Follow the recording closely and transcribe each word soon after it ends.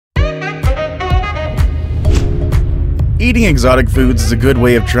Eating exotic foods is a good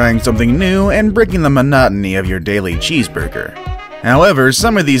way of trying something new and breaking the monotony of your daily cheeseburger. However,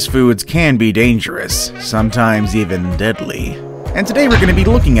 some of these foods can be dangerous, sometimes even deadly. And today we're going to be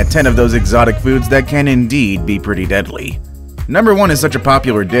looking at 10 of those exotic foods that can indeed be pretty deadly. Number 1 is such a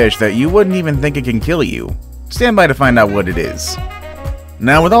popular dish that you wouldn't even think it can kill you. Stand by to find out what it is.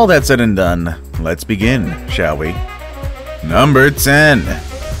 Now with all that said and done, let's begin, shall we? Number 10.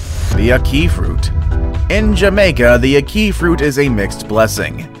 The akee fruit. In Jamaica, the akee fruit is a mixed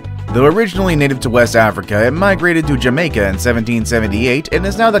blessing. Though originally native to West Africa, it migrated to Jamaica in 1778 and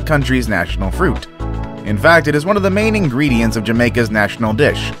is now the country's national fruit. In fact, it is one of the main ingredients of Jamaica's national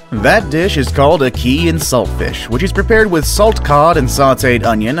dish. That dish is called akee and saltfish, which is prepared with salt cod and sautéed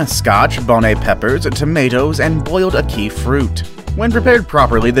onion, scotch, bonnet peppers, tomatoes, and boiled akee fruit. When prepared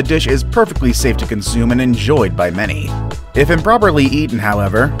properly, the dish is perfectly safe to consume and enjoyed by many. If improperly eaten,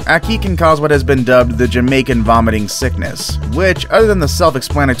 however, akee can cause what has been dubbed the Jamaican vomiting sickness, which, other than the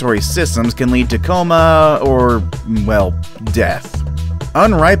self-explanatory symptoms, can lead to coma or, well, death.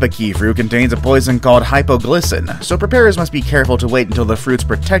 Unripe akee fruit contains a poison called hypoglycin, so preparers must be careful to wait until the fruit's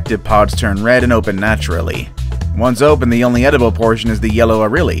protective pods turn red and open naturally. Once open, the only edible portion is the yellow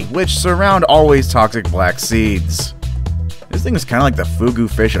arili, which surround always toxic black seeds. This thing is kind of like the fugu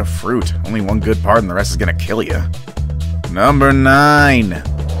fish of fruit, only one good part and the rest is gonna kill you. Number 9.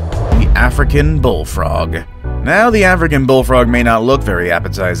 The African bullfrog. Now, the African bullfrog may not look very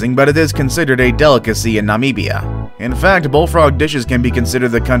appetizing, but it is considered a delicacy in Namibia. In fact, bullfrog dishes can be considered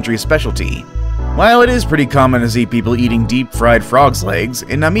the country's specialty. While it is pretty common to see people eating deep-fried frog's legs,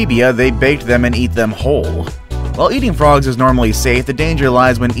 in Namibia they bake them and eat them whole. While eating frogs is normally safe, the danger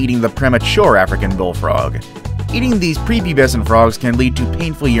lies when eating the premature African bullfrog. Eating these prepubescent frogs can lead to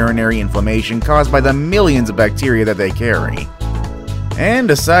painful urinary inflammation caused by the millions of bacteria that they carry.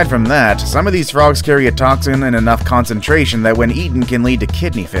 And aside from that, some of these frogs carry a toxin in enough concentration that when eaten can lead to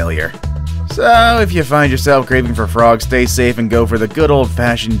kidney failure. So if you find yourself craving for frogs, stay safe and go for the good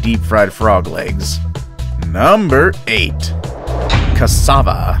old-fashioned deep-fried frog legs. Number 8.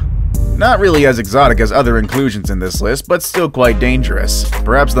 Cassava. Not really as exotic as other inclusions in this list, but still quite dangerous.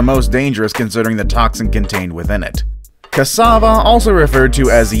 Perhaps the most dangerous considering the toxin contained within it. Cassava, also referred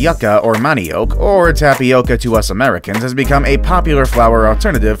to as yucca or manioc, or tapioca to us Americans, has become a popular flour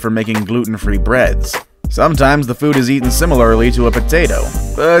alternative for making gluten-free breads. Sometimes the food is eaten similarly to a potato,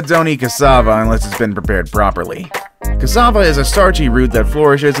 but don't eat cassava unless it's been prepared properly. Cassava is a starchy root that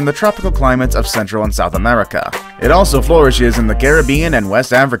flourishes in the tropical climates of Central and South America. It also flourishes in the Caribbean and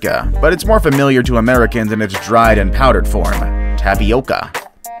West Africa, but it's more familiar to Americans in its dried and powdered form, tapioca.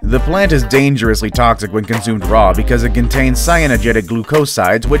 The plant is dangerously toxic when consumed raw because it contains cyanogenic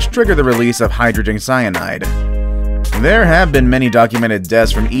glucosides which trigger the release of hydrogen cyanide. There have been many documented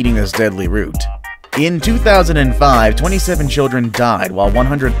deaths from eating this deadly root. In 2005, 27 children died while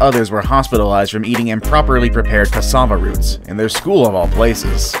 100 others were hospitalized from eating improperly prepared cassava roots, in their school of all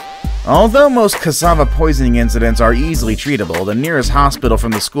places. Although most cassava poisoning incidents are easily treatable, the nearest hospital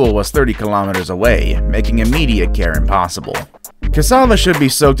from the school was 30 kilometers away, making immediate care impossible. Cassava should be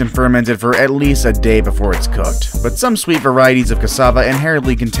soaked and fermented for at least a day before it's cooked, but some sweet varieties of cassava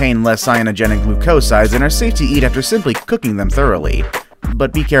inherently contain less cyanogenic glucosides and are safe to eat after simply cooking them thoroughly.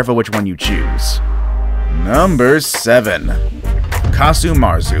 But be careful which one you choose. Number 7. Casu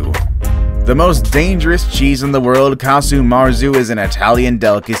marzu. The most dangerous cheese in the world, Casu marzu is an Italian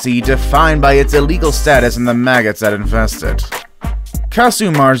delicacy defined by its illegal status and the maggots that infest it.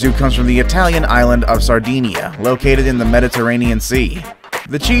 Casu marzu comes from the Italian island of Sardinia, located in the Mediterranean Sea.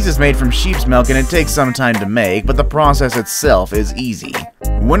 The cheese is made from sheep's milk and it takes some time to make, but the process itself is easy.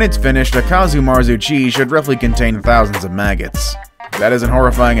 When it's finished, a Casu marzu cheese should roughly contain thousands of maggots. If that isn't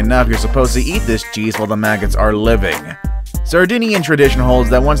horrifying enough, you're supposed to eat this cheese while the maggots are living. Sardinian tradition holds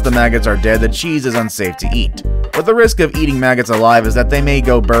that once the maggots are dead, the cheese is unsafe to eat. But the risk of eating maggots alive is that they may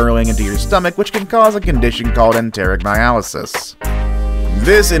go burrowing into your stomach, which can cause a condition called enteric dialysis.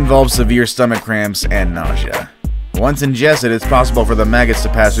 This involves severe stomach cramps and nausea. Once ingested, it's possible for the maggots to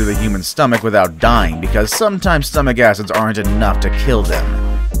pass through the human stomach without dying because sometimes stomach acids aren't enough to kill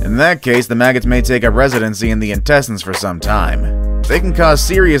them. In that case, the maggots may take up residency in the intestines for some time. They can cause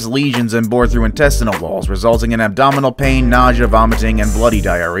serious lesions and bore through intestinal walls, resulting in abdominal pain, nausea, vomiting, and bloody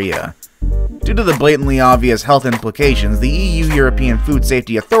diarrhea. Due to the blatantly obvious health implications, the EU European Food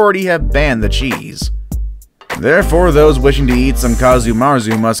Safety Authority have banned the cheese. Therefore, those wishing to eat some casu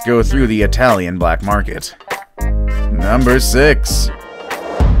marzu must go through the Italian black market. Number 6.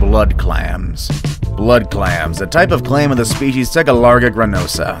 Blood clams. Blood clams, a type of clam of the species Tegalarga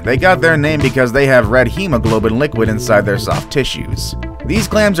granosa. They got their name because they have red hemoglobin liquid inside their soft tissues. These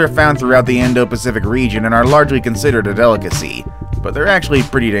clams are found throughout the Indo-Pacific region and are largely considered a delicacy, but they're actually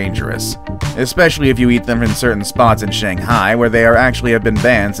pretty dangerous, especially if you eat them in certain spots in Shanghai where they have been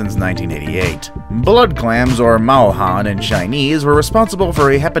banned since 1988. Blood clams, or maohan in Chinese, were responsible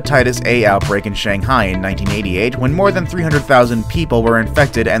for a hepatitis A outbreak in Shanghai in 1988 when more than 300,000 people were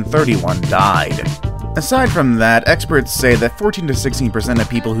infected and 31 died. Aside from that, experts say that 14 to 16% of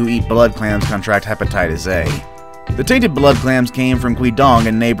people who eat blood clams contract hepatitis A. The tainted blood clams came from Guidong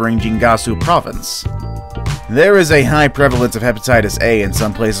in neighboring Jiangsu province. There is a high prevalence of hepatitis A in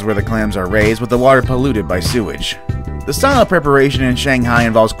some places where the clams are raised, with the water polluted by sewage. The style of preparation in Shanghai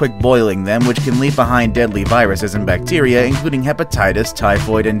involves quick boiling them, which can leave behind deadly viruses and bacteria, including hepatitis,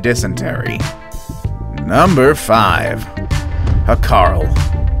 typhoid, and dysentery. Number 5.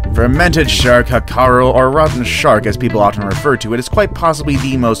 Hakarl. Fermented shark hakarl, or rotten shark as people often refer to it, is quite possibly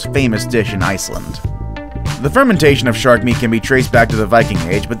the most famous dish in Iceland. The fermentation of shark meat can be traced back to the Viking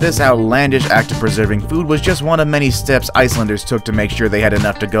Age, but this outlandish act of preserving food was just one of many steps Icelanders took to make sure they had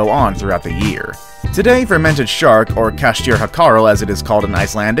enough to go on throughout the year. Today, fermented shark, or kastir hakarl as it is called in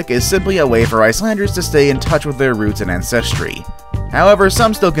Icelandic, is simply a way for Icelanders to stay in touch with their roots and ancestry. However,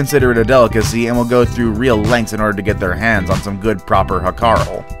 some still consider it a delicacy and will go through real lengths in order to get their hands on some good proper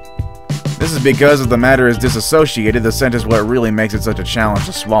hakarl. This is because if the matter is disassociated, the scent is what really makes it such a challenge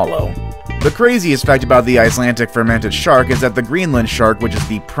to swallow. The craziest fact about the Icelandic fermented shark is that the Greenland shark, which is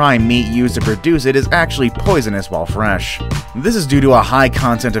the prime meat used to produce it, is actually poisonous while fresh. This is due to a high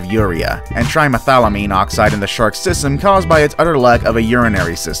content of urea and trimethylamine oxide in the shark's system caused by its utter lack of a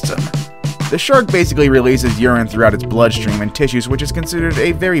urinary system. The shark basically releases urine throughout its bloodstream and tissues, which is considered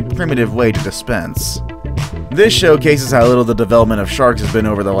a very primitive way to dispense. This showcases how little the development of sharks has been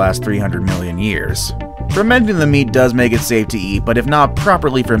over the last 300 million years. Fermenting the meat does make it safe to eat, but if not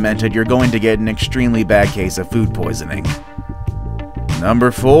properly fermented, you're going to get an extremely bad case of food poisoning.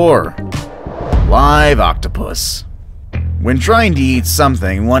 Number 4. Live octopus. When trying to eat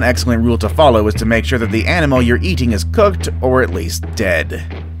something, one excellent rule to follow is to make sure that the animal you're eating is cooked, or at least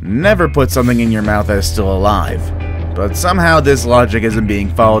dead. Never put something in your mouth that is still alive. But somehow this logic isn't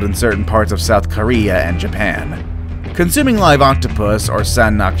being followed in certain parts of South Korea and Japan. Consuming live octopus, or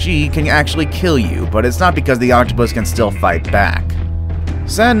sannakji, can actually kill you, but it's not because the octopus can still fight back.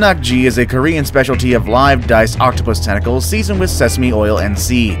 Sannakji is a Korean specialty of live diced octopus tentacles seasoned with sesame oil and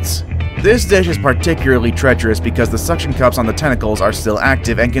seeds. This dish is particularly treacherous because the suction cups on the tentacles are still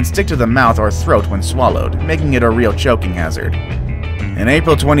active and can stick to the mouth or throat when swallowed, making it a real choking hazard. In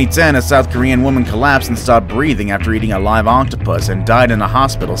April 2010, a South Korean woman collapsed and stopped breathing after eating a live octopus and died in a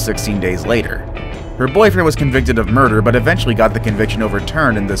hospital 16 days later. Her boyfriend was convicted of murder, but eventually got the conviction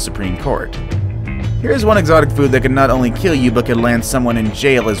overturned in the Supreme Court. Here's one exotic food that can not only kill you, but can land someone in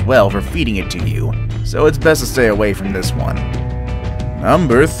jail as well for feeding it to you, so it's best to stay away from this one.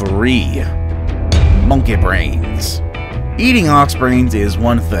 Number 3. Monkey brains. Eating ox brains is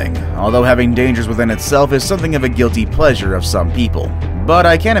one thing, although having dangers within itself is something of a guilty pleasure of some people. But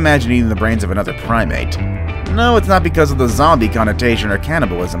I can't imagine eating the brains of another primate. No, it's not because of the zombie connotation or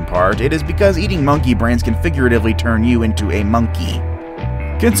cannibalism part, it is because eating monkey brains can figuratively turn you into a monkey.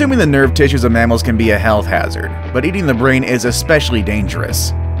 Consuming the nerve tissues of mammals can be a health hazard, but eating the brain is especially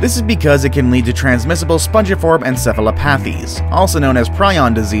dangerous. This is because it can lead to transmissible spongiform encephalopathies, also known as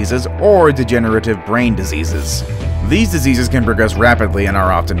prion diseases or degenerative brain diseases. These diseases can progress rapidly and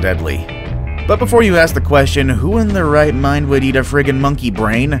are often deadly. But before you ask the question, who in their right mind would eat a friggin' monkey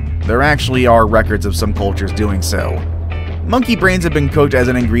brain? There actually are records of some cultures doing so. Monkey brains have been cooked as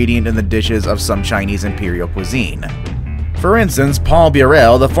an ingredient in the dishes of some Chinese imperial cuisine. For instance, Paul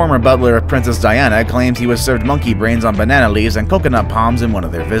Burrell, the former butler of Princess Diana, claims he was served monkey brains on banana leaves and coconut palms in one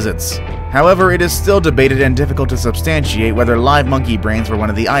of their visits. However, it is still debated and difficult to substantiate whether live monkey brains were one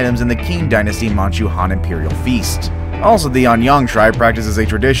of the items in the Qing Dynasty Manchu Han imperial feast. Also, the Anyang tribe practices a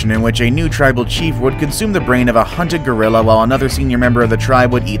tradition in which a new tribal chief would consume the brain of a hunted gorilla while another senior member of the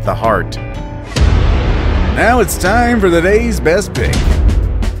tribe would eat the heart. Now it's time for the day's best pick.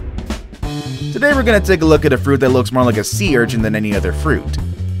 Today we're going to take a look at a fruit that looks more like a sea urchin than any other fruit.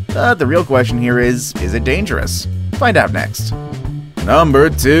 But the real question here is it dangerous? Find out next. Number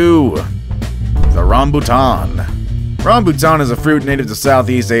 2. The rambutan. Rambutan is a fruit native to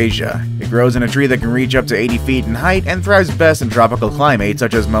Southeast Asia. It grows in a tree that can reach up to 80 feet in height and thrives best in tropical climates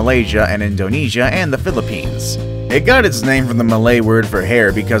such as Malaysia and Indonesia and the Philippines. It got its name from the Malay word for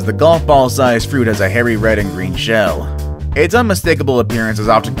hair because the golf ball-sized fruit has a hairy red and green shell. Its unmistakable appearance is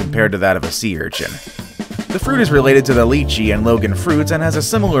often compared to that of a sea urchin. The fruit is related to the lychee and logan fruits and has a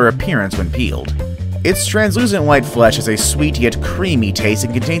similar appearance when peeled. Its translucent white flesh has a sweet yet creamy taste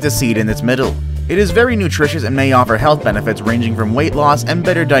and contains a seed in its middle. It is very nutritious and may offer health benefits ranging from weight loss and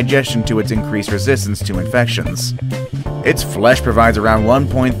better digestion to its increased resistance to infections. Its flesh provides around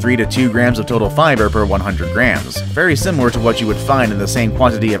 1.3 to 2 grams of total fiber per 100 grams, very similar to what you would find in the same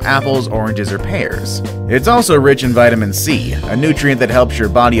quantity of apples, oranges, or pears. It's also rich in vitamin C, a nutrient that helps your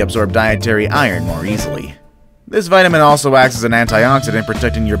body absorb dietary iron more easily. This vitamin also acts as an antioxidant,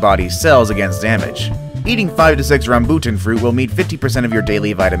 protecting your body's cells against damage. Eating 5 to 6 rambutan fruit will meet 50% of your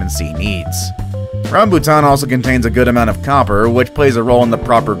daily vitamin C needs. Rambutan also contains a good amount of copper, which plays a role in the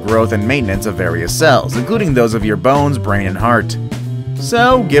proper growth and maintenance of various cells, including those of your bones, brain, and heart.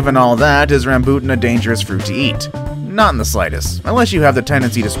 So, given all that, is rambutan a dangerous fruit to eat? Not in the slightest, unless you have the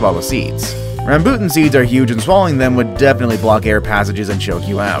tendency to swallow seeds. Rambutan seeds are huge, and swallowing them would definitely block air passages and choke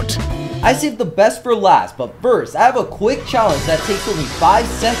you out. I saved the best for last, but first, I have a quick challenge that takes only 5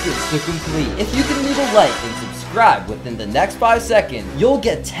 seconds to complete. If you can leave a like and subscribe within the next 5 seconds, you'll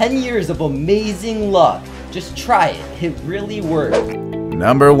get 10 years of amazing luck. Just try it, it really works.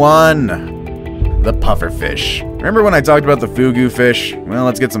 Number 1. The pufferfish. Remember when I talked about the fugu fish? Well,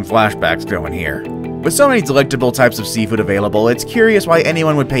 let's get some flashbacks going here. With so many delectable types of seafood available, it's curious why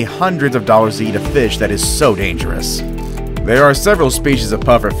anyone would pay hundreds of dollars to eat a fish that is so dangerous. There are several species of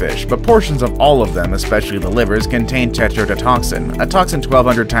pufferfish, but portions of all of them, especially the livers, contain tetrodotoxin, a toxin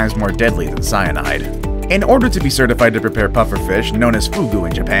 1,200 times more deadly than cyanide. In order to be certified to prepare pufferfish, known as fugu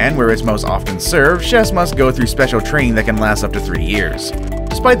in Japan, where it's most often served, chefs must go through special training that can last up to 3 years.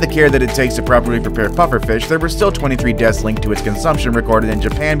 Despite the care that it takes to properly prepare pufferfish, there were still 23 deaths linked to its consumption recorded in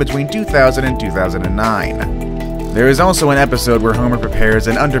Japan between 2000 and 2009. There is also an episode where Homer prepares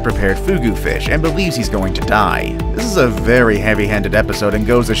an underprepared fugu fish and believes he's going to die. This is a very heavy-handed episode and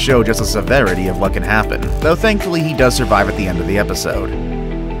goes to show just the severity of what can happen, though thankfully he does survive at the end of the episode.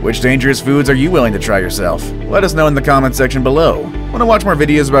 Which dangerous foods are you willing to try yourself? Let us know in the comment section below. Want to watch more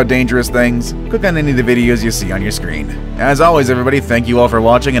videos about dangerous things? Click on any of the videos you see on your screen. As always everybody, thank you all for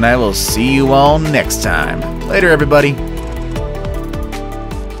watching and I will see you all next time. Later everybody!